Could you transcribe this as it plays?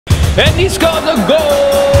and he's got the goal!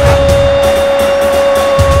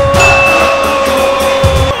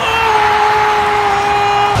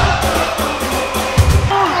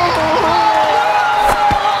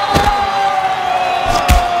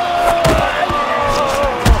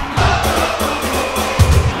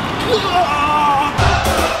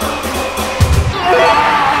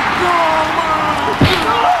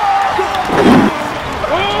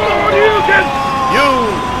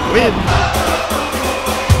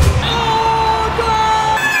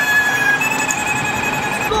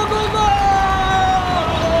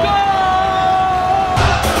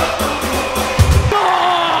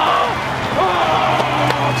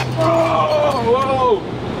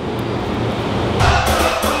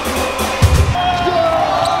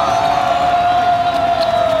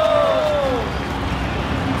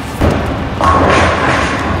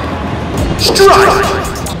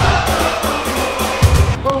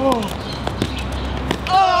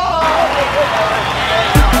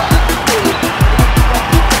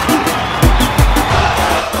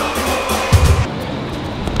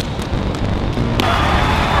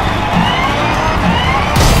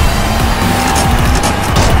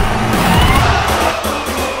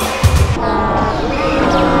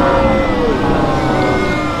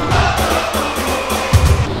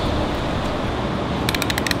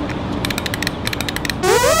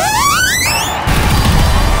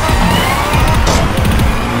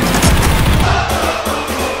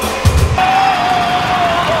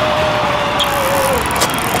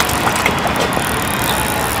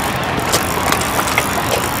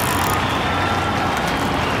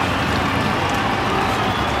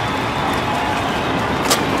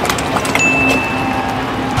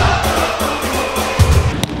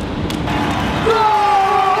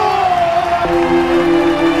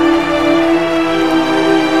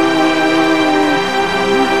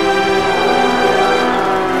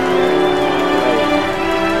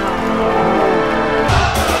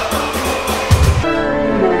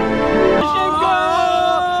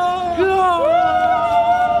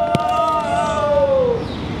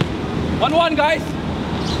 Guys,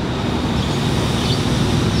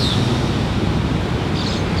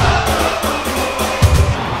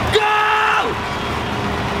 go!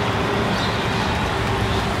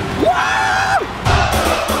 Woo!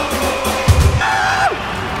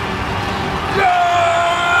 Go!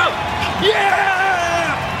 Yeah!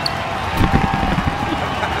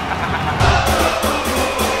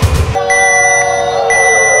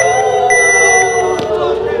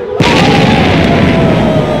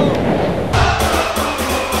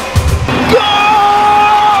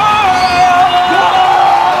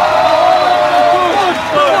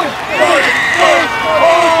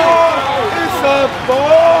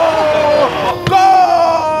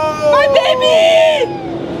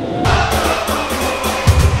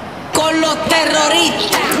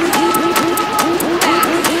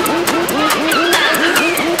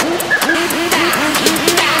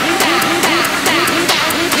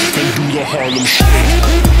 Harlem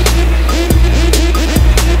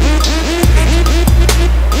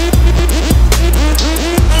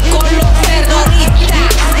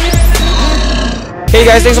Hey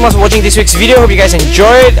guys, thanks so much for watching this week's video. Hope you guys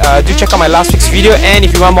enjoyed. Do check out my last week's video, and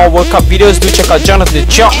if you want more World Cup videos, do check out Jonthan the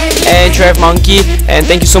Cheok and Trev Monkey. And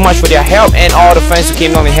thank you so much for their help, and all the friends who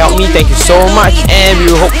came down and helped me. Thank you so much, and we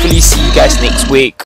will hopefully see you guys next week.